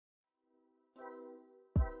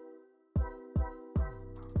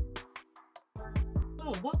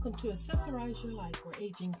Welcome to Accessorize Your Life, where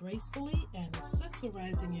aging gracefully and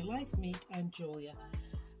accessorizing your life meet. I'm Julia.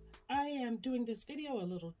 I am doing this video a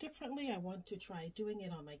little differently. I want to try doing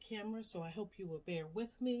it on my camera, so I hope you will bear with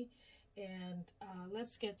me. And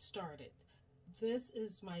let's get started. This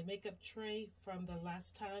is my makeup tray from the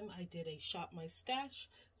last time I did a Shop My Stash,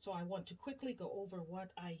 so I want to quickly go over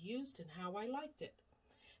what I used and how I liked it.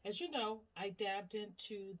 As you know, I dabbed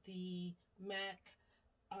into the MAC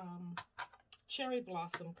Cherry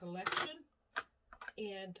Blossom collection,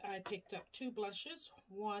 and I picked up two blushes,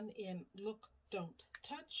 one in Look Don't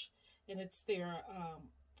Touch, and it's their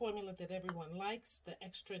formula that everyone likes, the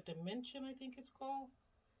Extra Dimension, I think it's called.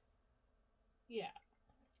 Yeah,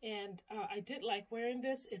 and I did like wearing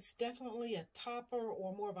this. It's definitely a topper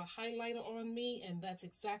or more of a highlighter on me, and that's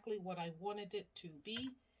exactly what I wanted it to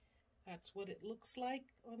be. That's what it looks like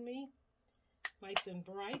on me. Nice and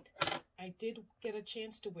bright. I did get a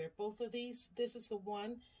chance to wear both of these. This is the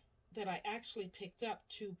one that I actually picked up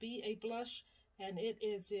to be a blush, and it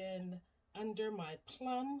is in Under My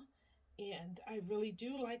Plum, and I really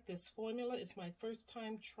do like this formula. It's my first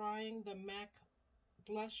time trying the MAC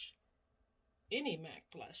blush, any MAC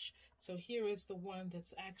blush. So here is the one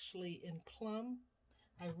that's actually in Plum.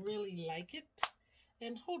 I really like it.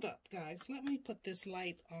 And hold up, guys, let me put this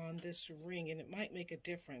light on this ring, and it might make a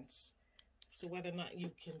difference. So whether or not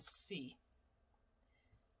you can see.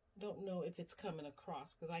 Don't know if it's coming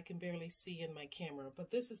across because I can barely see in my camera.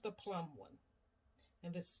 But this is the Plum one.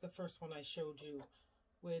 And this is the first one I showed you,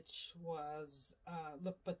 which was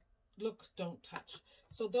Look Don't Touch.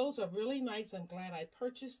 So those are really nice. I'm glad I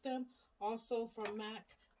purchased them. Also from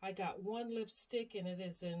MAC, I got one lipstick, and it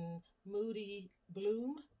is in Moody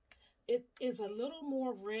Bloom. It is a little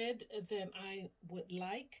more red than I would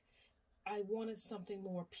like. I wanted something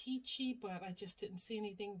more peachy, but I just didn't see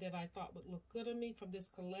anything that I thought would look good on me from this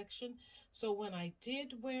collection. So when I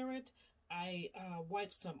did wear it, I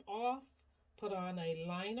wiped some off, put on a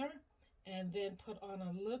liner, and then put on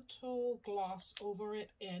a little gloss over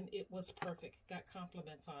it, and it was perfect. Got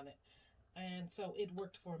compliments on it. And so it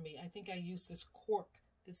worked for me. I think I used this Cork,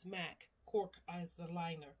 this MAC Cork as the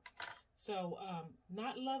liner. So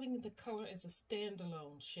not loving the color as a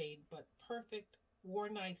standalone shade, but perfect, wore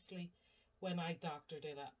nicely when I doctored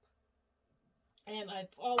it up. And I've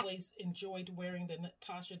always enjoyed wearing the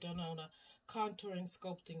Natasha Denona Contouring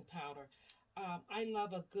Sculpting Powder. I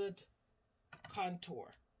love a good contour,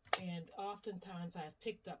 and oftentimes I've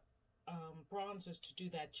picked up bronzers to do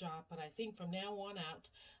that job, but I think from now on out,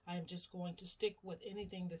 I'm just going to stick with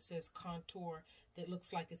anything that says contour that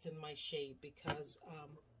looks like it's in my shade, because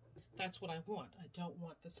that's what I want. I don't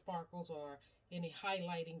want the sparkles or any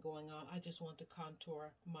highlighting going on. I just want to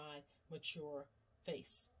contour my mature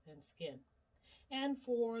face and skin. And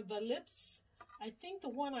for the lips, I think the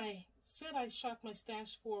one I said I shot my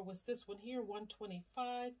stash for was this one here,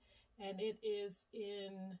 125, and it is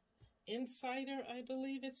in Insider, I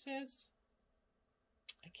believe it says.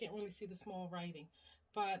 I can't really see the small writing,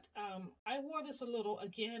 but I wore this a little.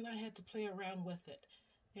 Again, I had to play around with it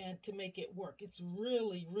and to make it work. It's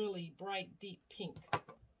really, really bright, deep pink.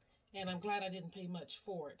 And I'm glad I didn't pay much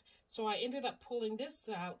for it. So I ended up pulling this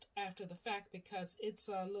out after the fact because it's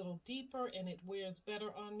a little deeper and it wears better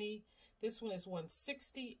on me. This one is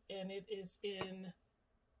 160 and it is in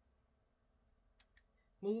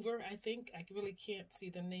Mover, I think. I really can't see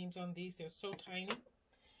the names on these. They're so tiny.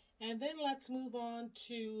 And then let's move on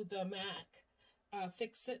to the MAC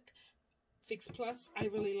Fix Plus. I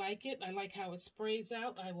really like it. I like how it sprays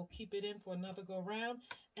out. I will keep it in for another go round.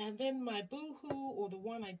 And then my boohoo, or the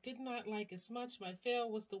one I did not like as much, my fail,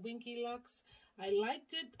 was the Winky Lux. I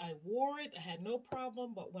liked it. I wore it. I had no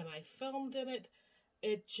problem. But when I filmed in it,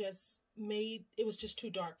 it was just too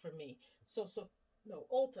dark for me. No,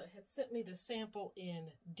 Ulta had sent me the sample in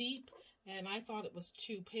Deep, and I thought it was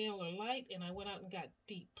too pale or light, and I went out and got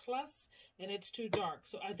Deep Plus, and it's too dark.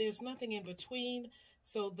 So there's nothing in between,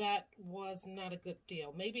 so that was not a good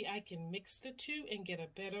deal. Maybe I can mix the two and get a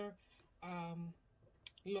better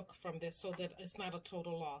look from this so that it's not a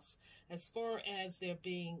total loss. As far as there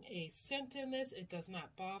being a scent in this, it does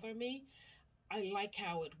not bother me. I like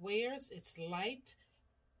how it wears. It's light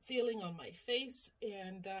feeling on my face,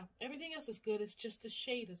 and everything else is good. It's just the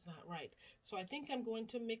shade is not right. So I think I'm going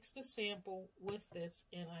to mix the sample with this,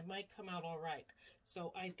 and I might come out all right.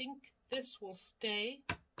 So I think this will stay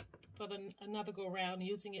for another go round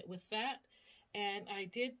using it with that. And I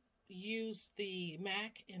did use the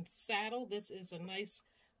MAC in Saddle. This is a nice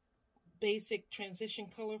basic transition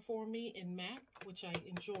color for me in MAC, which I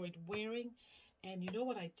enjoyed wearing. And you know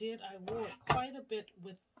what I did? I wore it quite a bit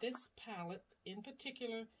with this palette, in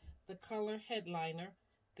particular, the color Headliner,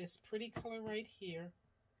 this pretty color right here.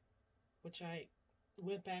 which I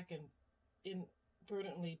went back and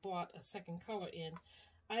inadvertently bought a second color in.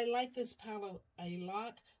 I like this palette a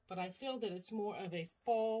lot, but I feel that it's more of a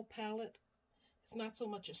fall palette. It's not so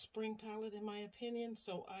much a spring palette in my opinion,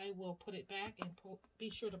 so I will put it back and be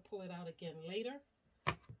sure to pull it out again later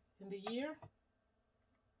in the year.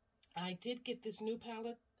 I did get this new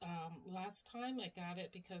palette last time. I got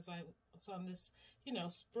it because I was on this, you know,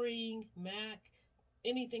 spring, MAC,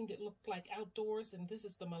 anything that looked like outdoors, and this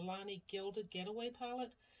is the Milani Gilded Getaway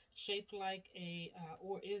palette, shaped like a,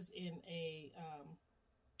 or is in a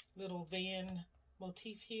little van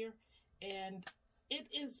motif here, and it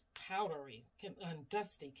is powdery and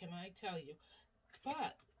dusty, can I tell you.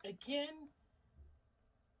 But again,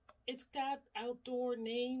 it's got outdoor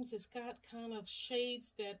names. It's got kind of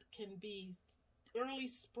shades that can be early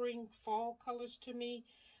spring, fall colors to me.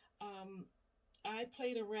 I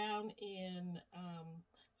played around in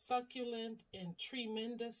Succulent and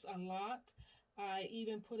Tremendous a lot. I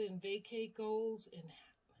even put in Vacay Golds and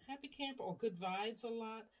Happy Camper or Good Vibes a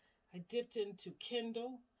lot. I dipped into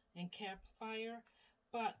Kindle and Campfire,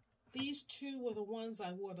 but these two were the ones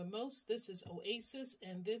I wore the most. This is Oasis,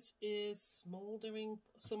 and this is Smoldering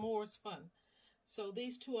S'mores Fun. So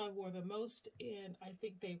these two I wore the most, and I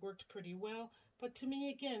think they worked pretty well. But to me,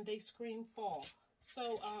 again, they scream fall.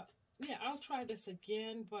 So, yeah, I'll try this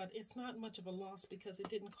again, but it's not much of a loss because it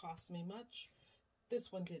didn't cost me much.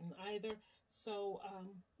 This one didn't either. So,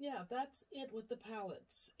 yeah, that's it with the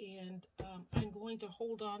palettes. And I'm going to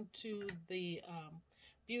hold on to the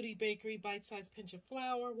Beauty Bakery Bite Size Pinch of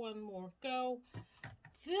Flour. One more go.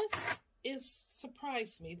 This is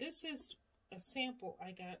surprised me. This is a sample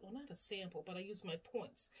I got. Well, not a sample, but I used my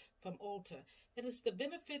points from Ulta. It is the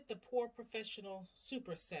Benefit the Pore Professional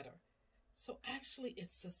Super Setter. So actually,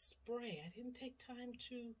 it's a spray. I didn't take time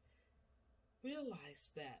to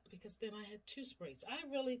realize that because then I had two sprays. I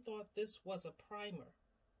really thought this was a primer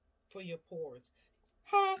for your pores.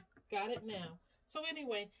 Ha! Got it now. So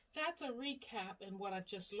anyway, that's a recap and what I've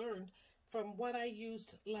just learned from what I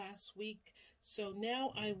used last week. So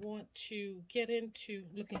now I want to get into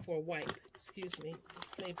looking for a wipe. Excuse me,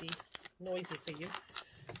 it may be noisy for you.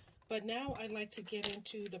 But now I'd like to get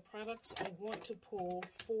into the products I want to pull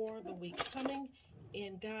for the week coming.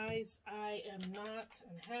 And guys, I am not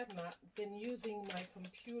and have not been using my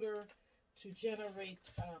computer to generate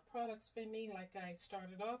products for me like I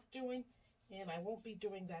started off doing. And I won't be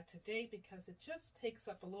doing that today because it just takes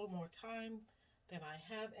up a little more time than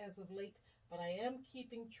I have as of late. But I am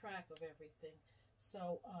keeping track of everything.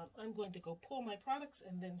 So I'm going to go pull my products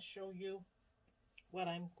and then show you what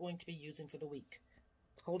I'm going to be using for the week.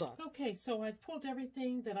 Hold on. Okay, so I've pulled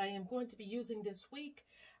everything that I am going to be using this week.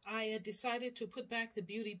 I decided to put back the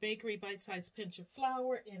Beauty Bakery Bite Size Pinch of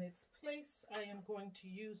Flour in its place. I am going to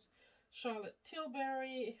use Charlotte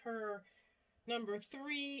Tilbury, her number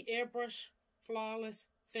 3 Airbrush Flawless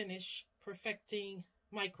Finish Perfecting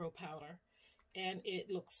Micro Powder. And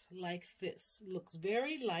it looks like this. Looks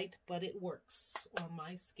very light, but it works on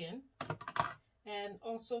my skin. And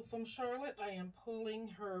also from Charlotte, I am pulling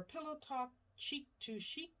her Pillow Talk Cheek to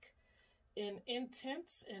Chic in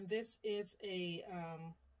Intense. And this is a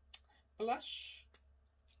blush.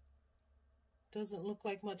 Doesn't look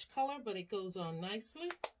like much color, but it goes on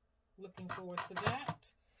nicely. Looking forward to that.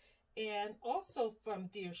 And also from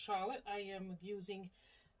Dear Charlotte, I am using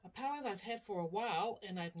a palette I've had for a while,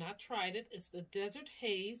 and I've not tried it. It's the Desert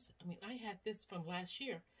Haze. I mean, I had this from last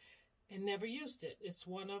year and never used it. It's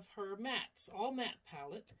one of her mattes, all matte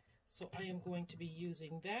palette. So I am going to be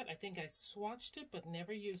using that. I think I swatched it, but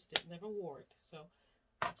never used it, never wore it. So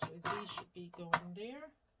actually, these should be going there.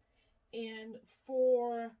 And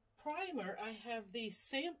for primer, I have these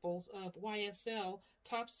samples of YSL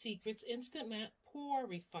Top Secrets Instant Matte Pore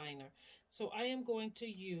Refiner. So I am going to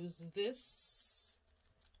use this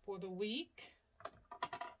for the week.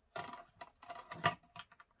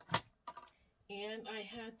 And I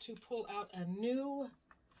had to pull out a new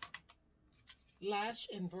lash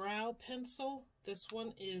and brow pencil. This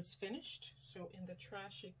one is finished. So in the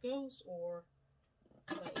trash it goes, or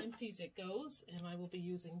my empties it goes. And I will be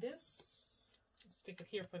using this. Stick it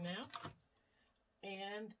here for now.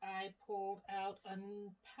 And I pulled out a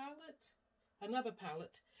palette, another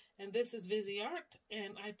palette. And this is Viseart.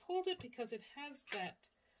 And I pulled it because it has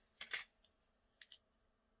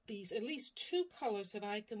these at least 2 colors that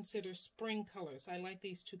I consider spring colors. I like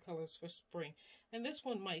these 2 colors for spring. And this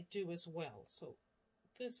one might do as well. So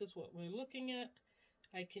this is what we're looking at.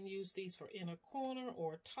 I can use these for inner corner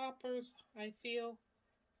or toppers, I feel.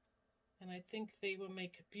 And I think they will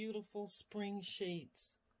make beautiful spring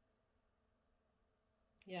shades.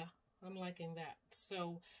 Yeah, I'm liking that.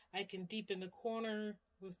 So I can deepen the corner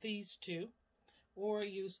with these two, or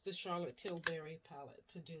use the Charlotte Tilbury palette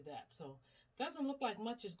to do that. So doesn't look like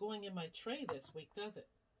much is going in my tray this week, does it?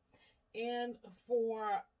 And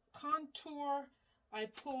for contour, I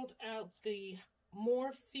pulled out the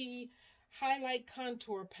Morphe Highlight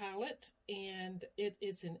Contour Palette, and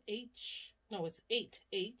it's an H, no, it's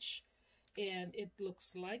 8H, and it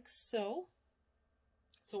looks like so.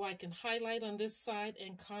 So I can highlight on this side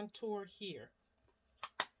and contour here.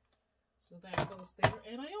 So that goes there.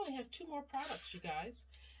 And I only have 2 more products, you guys.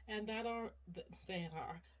 And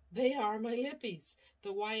they are my lippies.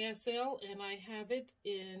 The YSL, and I have it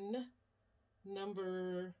in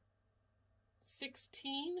number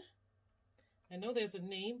 16. I know there's a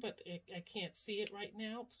name, but I can't see it right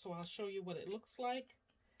now. So I'll show you what it looks like.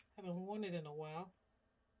 Haven't worn it in a while.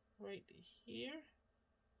 Right here.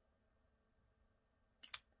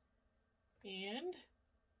 And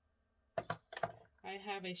I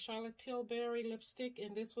have a Charlotte Tilbury lipstick,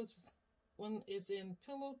 and this one is in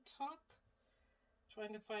Pillow Talk.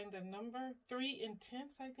 Trying to find the number. 3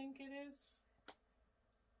 Intense, I think it is.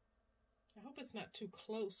 I hope it's not too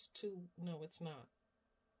close to, no, it's not.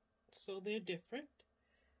 So they're different.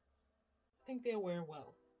 I think they'll wear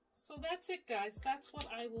well. So that's it, guys. That's what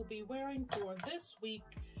I will be wearing for this week.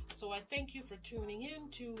 So I thank you for tuning in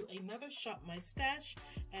to another Shop My Stash,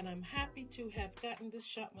 and I'm happy to have gotten this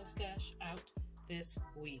Shop My Stash out this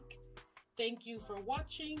week. Thank you for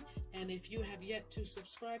watching, and if you have yet to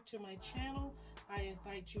subscribe to my channel, I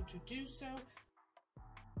invite you to do so.